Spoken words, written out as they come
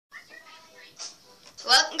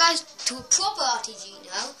Welcome guys to a proper RTG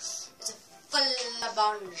now. It's a full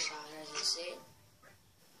bonfire, as you see.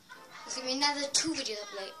 There's going to be another two videos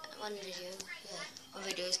up like one video. Yeah, one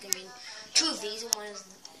video is going to be two of these and one is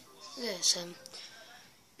this.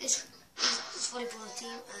 This volleyball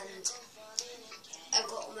team, and I've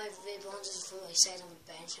got all my bronzes from my side on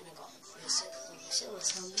the bench, and I got my silver.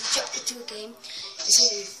 So we jumped into a game. It's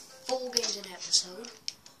going to be 4 games an episode.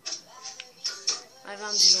 My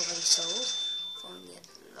Ramsey's already sold from the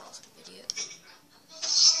last video.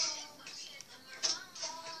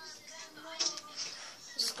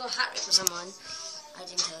 Just got a hat trick for someone. I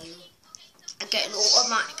didn't tell you. I get an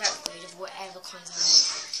automatic upgrade of whatever kind I want.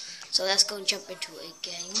 So let's go and jump into a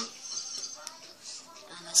game.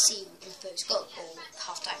 And let's see if it's got all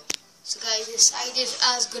half time. So guys, this side is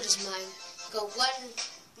as good as mine. Got one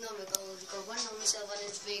normal gold, got one normal silver, and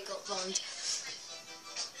it's very got bronze.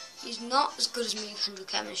 He's not as good as me in 100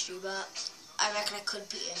 chemistry, but I reckon I could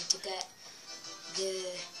beat him to get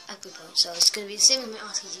the upgrade point. So it's going to be the same with my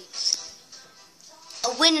RTG.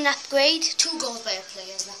 A win and upgrade, 2 goals by a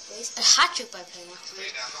player as an upgrade, a hat-trick by a player as an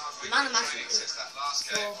upgrade. Man of the match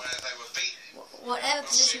for whatever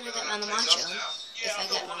position I get man of the match on, if I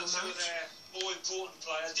get man of the match. More important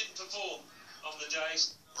players didn't perform on the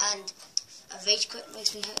days. And a rage quit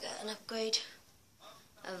makes me get an upgrade.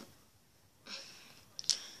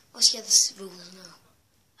 What's the other rules now?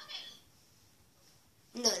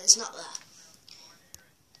 No, it's not that.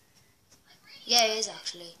 Yeah, it is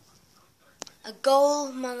actually. A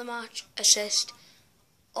goal, man of the match, assist,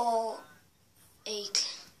 or a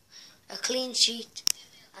clean sheet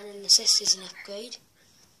and an assist is an upgrade.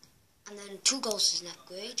 And then 2 goals is an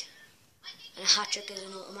upgrade. And a hat-trick is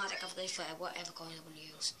an automatic upgrade for whatever coin I want to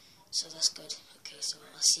use. So that's good. Okay, so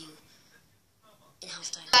I'll see you in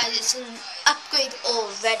half time. Guys, it's an upgrade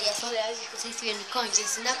already. I thought I could take 300 coins.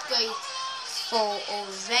 It's an upgrade for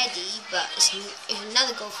already, but it's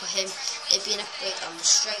another goal for him. It'd be an upgrade on the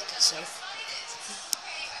striker, so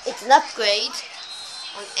it's an upgrade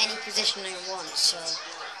on any position I want. So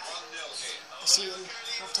I'll see you in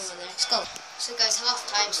half time on the next goal. So guys, half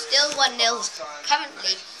time, still 1-0.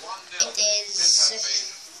 Currently, it is, I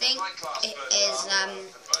think it is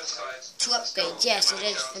 2 upgrades. Yes, it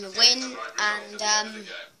is for the win, and I'm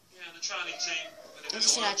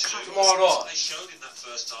just gonna cut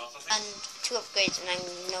and 2 upgrades, and I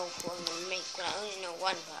know what I'm gonna make. Well, I only know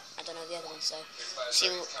one, but I don't know the other one. So see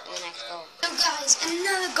you in the next goal. So guys,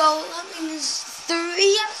 another goal. That means 3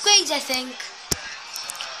 upgrades, I think.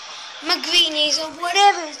 McGreenies or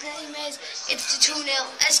whatever his name is. It's the 2-0.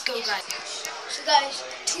 Let's go, guys. So guys,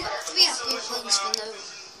 3 upgrade points for the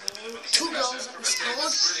 2 goals that we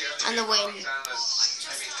scored and the win.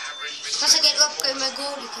 Plus I get to upgrade my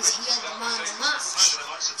goalie because he had the man of the match.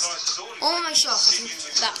 All my shots, I think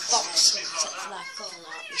that box except for that goal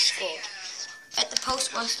that we scored. At the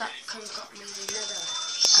post once that comes got me another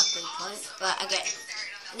upgrade point, but I get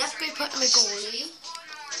an upgrade point on my goalie.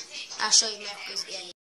 I'll show you my upgrades at the end.